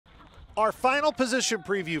Our final position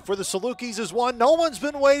preview for the Salukis is one no one's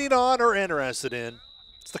been waiting on or interested in.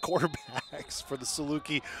 It's the quarterbacks for the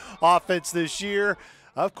Saluki offense this year.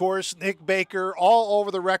 Of course, Nick Baker, all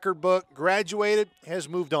over the record book, graduated, has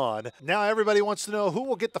moved on. Now everybody wants to know who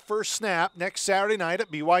will get the first snap next Saturday night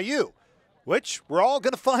at BYU, which we're all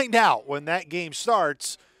going to find out when that game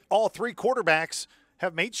starts. All three quarterbacks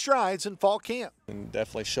have made strides in fall camp. And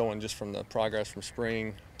definitely showing just from the progress from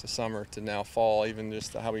spring to summer to now fall, even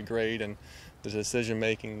just how we grade and the decision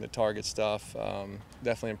making, the target stuff.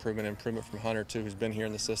 Definitely improvement from Hunter too, who's been here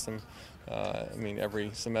in the system. I mean, every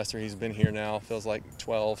semester he's been here now feels like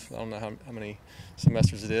 12. I don't know how many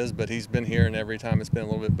semesters it is, but he's been here, and every time it's been a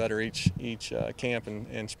little bit better each camp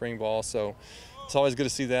and spring ball. So it's always good to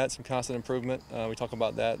see that, some constant improvement. We talk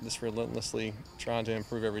about that, just relentlessly trying to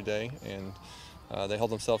improve every day, and they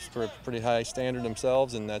hold themselves to a pretty high standard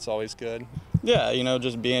themselves, and that's always good. Yeah, you know,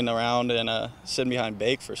 just being around and sitting behind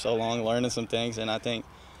Bake for so long, learning some things, and I think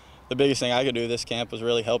the biggest thing I could do this camp was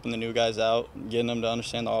really helping the new guys out, getting them to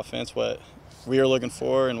understand the offense, what we were looking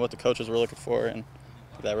for and what the coaches were looking for, and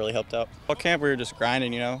that really helped out. All camp we were just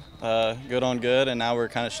grinding, you know, good on good, and now we're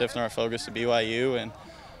kind of shifting our focus to BYU, and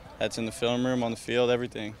that's in the film room, on the field,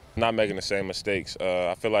 everything. Not making the same mistakes.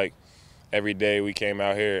 I feel like every day we came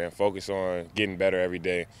out here and focused on getting better every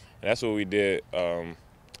day, and that's what we did.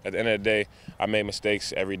 At the end of the day, I made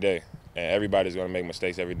mistakes every day, and everybody's going to make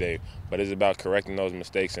mistakes every day. But it's about correcting those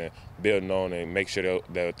mistakes and building on and make sure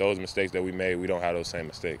that those mistakes that we made, we don't have those same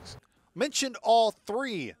mistakes. Mentioned all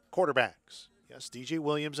three quarterbacks. Yes, DJ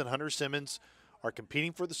Williams and Hunter Simmons are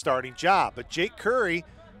competing for the starting job, but Jake Curry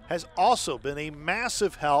has also been a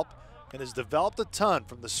massive help and has developed a ton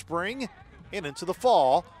from the spring and into the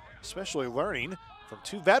fall, especially learning from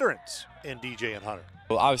two veterans in DJ and Hunter.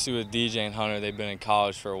 Well, obviously with DJ and Hunter, they've been in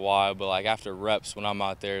college for a while, but like after reps, when I'm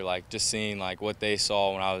out there, like just seeing like what they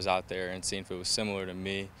saw when I was out there and seeing if it was similar to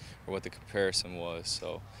me or what the comparison was.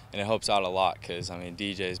 So, and it helps out a lot because, I mean,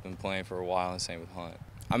 DJ's been playing for a while and same with Hunt.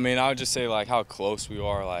 I mean, I would just say like how close we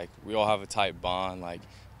are. Like we all have a tight bond. Like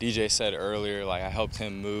DJ said earlier, like I helped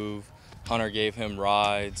him move. Hunter gave him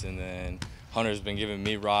rides, and then Hunter's been giving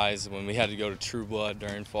me rides when we had to go to True Blood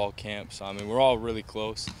during fall camp. So, I mean, we're all really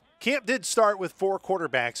close. Camp did start with four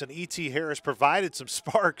quarterbacks, and E.T. Harris provided some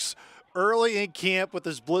sparks early in camp with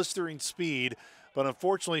his blistering speed, but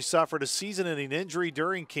unfortunately suffered a season-ending injury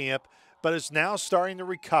during camp, but is now starting to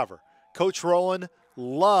recover. Coach Rowland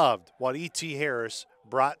loved what E.T. Harris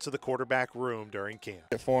brought to the quarterback room during camp.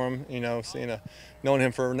 For him, you know, knowing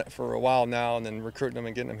him for a while now, and then recruiting him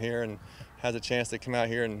and getting him here, and has a chance to come out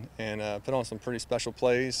here and put on some pretty special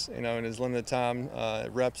plays, you know, in his limited time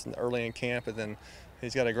reps and early in camp, and then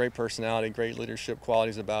he's got a great personality, great leadership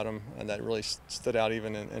qualities about him, and that really stood out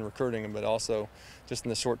even in recruiting him, but also just in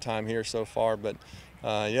the short time here so far. But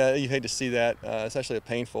yeah, you hate to see that, especially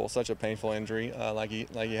such a painful injury like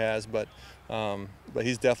he has. But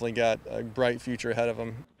he's definitely got a bright future ahead of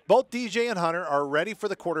him. Both DJ and Hunter are ready for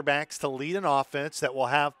the quarterbacks to lead an offense that will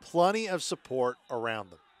have plenty of support around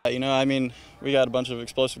them. You know, I mean, we got a bunch of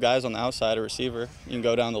explosive guys on the outside, a receiver. You can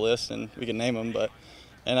go down the list and we can name them, but.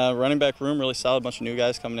 And running back room, really solid, bunch of new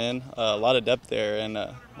guys coming in, a lot of depth there, and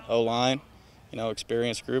O-line, you know,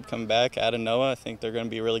 experienced group coming back. Adam Noah, I think they're going to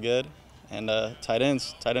be really good, and tight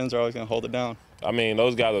ends are always going to hold it down. I mean,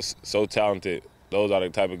 those guys are so talented. Those are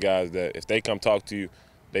the type of guys that if they come talk to you,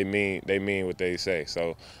 they mean what they say.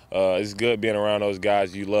 So it's good being around those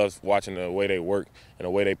guys. You love watching the way they work and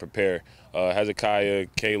the way they prepare. Hezekiah,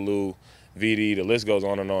 K-Lou, VD, the list goes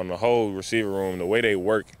on and on. The whole receiver room, the way they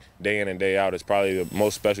work day in and day out is probably the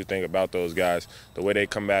most special thing about those guys. The way they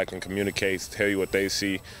come back and communicate, tell you what they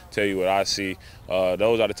see, tell you what I see.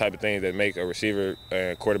 Those are the type of things that make a receiver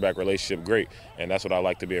and quarterback relationship great, and that's what I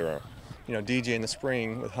like to be around. You know, DJ in the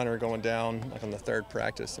spring with Hunter going down like on the third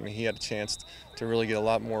practice, I mean, he had a chance to really get a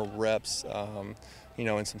lot more reps, you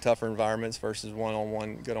know, in some tougher environments versus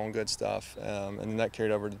one-on-one good stuff. And then that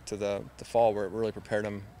carried over to the fall, where it really prepared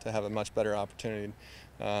him to have a much better opportunity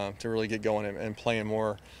to really get going and playing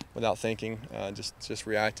more without thinking, just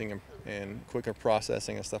reacting and quicker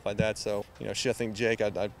processing and stuff like that. So, you know, I think Jake,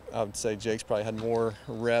 I would say Jake's probably had more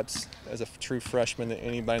reps as a true freshman than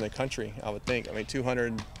anybody in the country, I would think. I mean,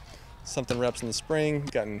 200-something reps in the spring,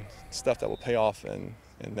 gotten stuff that will pay off in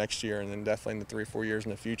next year, and then definitely in the 3 or 4 years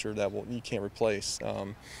in the future that you can't replace.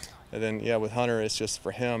 And then, yeah, with Hunter, it's just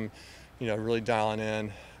for him, you know, really dialing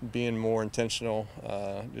in, being more intentional,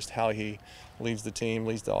 just how he leads the team,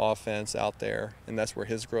 leads the offense out there, and that's where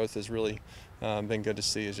his growth has really been good to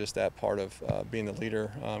see, is just that part of being the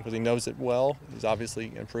leader, because he knows it well. He's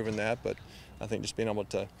obviously improving that, but I think just being able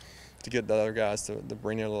to get the other guys to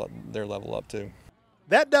bring their level up too.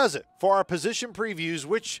 That does it for our position previews,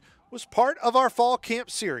 which was part of our fall camp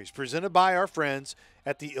series presented by our friends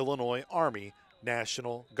at the Illinois Army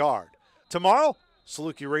National Guard. Tomorrow,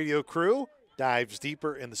 Saluki Radio Crew dives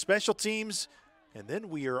deeper in the special teams, and then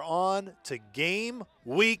we are on to game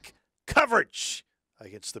week coverage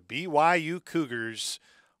against the BYU Cougars.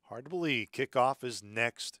 Hard to believe kickoff is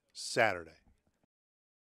next Saturday.